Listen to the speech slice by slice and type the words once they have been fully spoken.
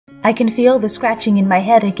I can feel the scratching in my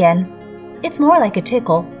head again. It's more like a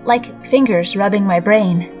tickle, like fingers rubbing my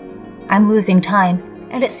brain. I'm losing time,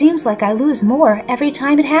 and it seems like I lose more every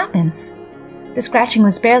time it happens. The scratching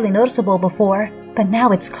was barely noticeable before, but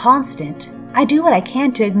now it's constant. I do what I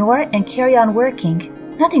can to ignore it and carry on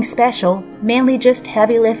working. Nothing special, mainly just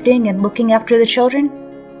heavy lifting and looking after the children.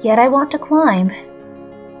 Yet I want to climb.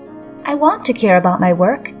 I want to care about my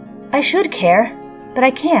work. I should care, but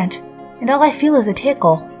I can't, and all I feel is a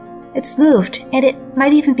tickle. It's moved, and it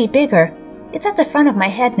might even be bigger. It's at the front of my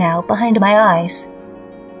head now, behind my eyes.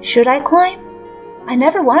 Should I climb? I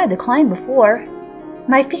never wanted to climb before.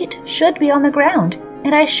 My feet should be on the ground,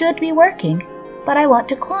 and I should be working, but I want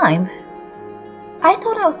to climb. I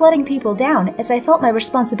thought I was letting people down as I felt my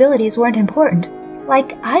responsibilities weren't important,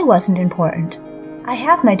 like I wasn't important. I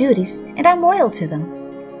have my duties, and I'm loyal to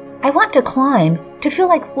them. I want to climb, to feel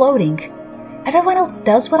like floating. Everyone else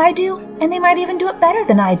does what I do, and they might even do it better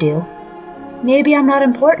than I do. Maybe I'm not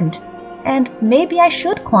important, and maybe I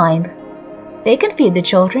should climb. They can feed the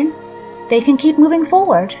children. They can keep moving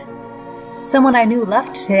forward. Someone I knew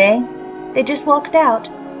left today. They just walked out.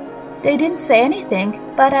 They didn't say anything,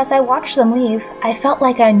 but as I watched them leave, I felt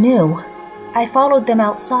like I knew. I followed them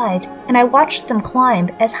outside, and I watched them climb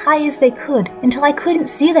as high as they could until I couldn't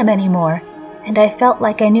see them anymore, and I felt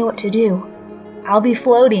like I knew what to do. I'll be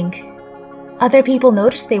floating. Other people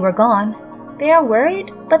noticed they were gone. They are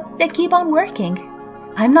worried, but they keep on working.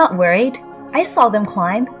 I'm not worried. I saw them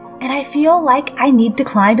climb, and I feel like I need to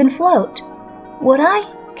climb and float. Would I?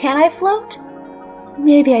 Can I float?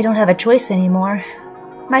 Maybe I don't have a choice anymore.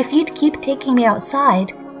 My feet keep taking me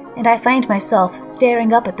outside, and I find myself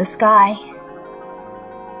staring up at the sky.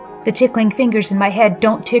 The tickling fingers in my head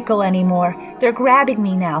don't tickle anymore. They're grabbing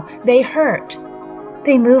me now. They hurt.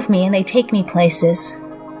 They move me and they take me places.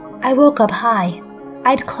 I woke up high.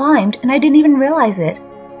 I'd climbed and I didn't even realize it.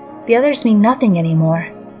 The others mean nothing anymore.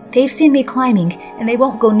 They've seen me climbing and they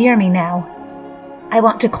won't go near me now. I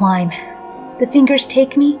want to climb. The fingers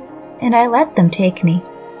take me and I let them take me.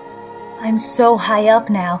 I'm so high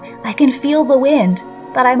up now, I can feel the wind,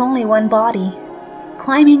 but I'm only one body.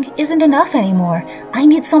 Climbing isn't enough anymore. I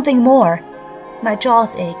need something more. My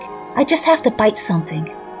jaws ache. I just have to bite something.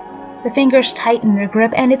 The fingers tighten their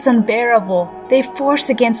grip and it's unbearable. They force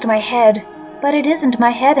against my head, but it isn't my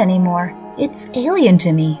head anymore. It's alien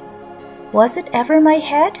to me. Was it ever my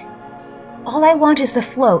head? All I want is to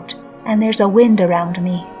float, and there's a wind around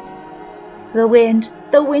me. The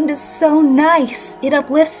wind is so nice. It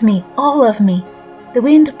uplifts me, all of me. The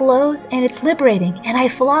wind blows and it's liberating, and I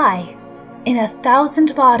fly. In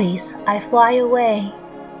 1,000 bodies, I fly away.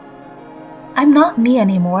 I'm not me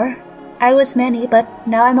anymore. I was many, but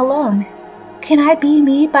now I'm alone. Can I be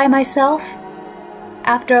me by myself?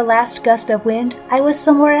 After a last gust of wind, I was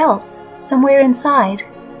somewhere else, somewhere inside.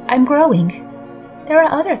 I'm growing. There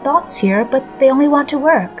are other thoughts here, but they only want to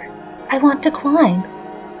work. I want to climb.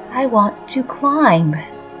 I want to climb.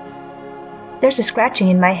 There's a scratching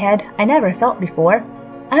in my head I never felt before.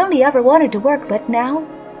 I only ever wanted to work, but now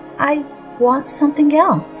I want something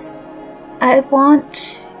else. I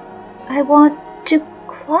want to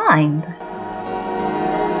climb.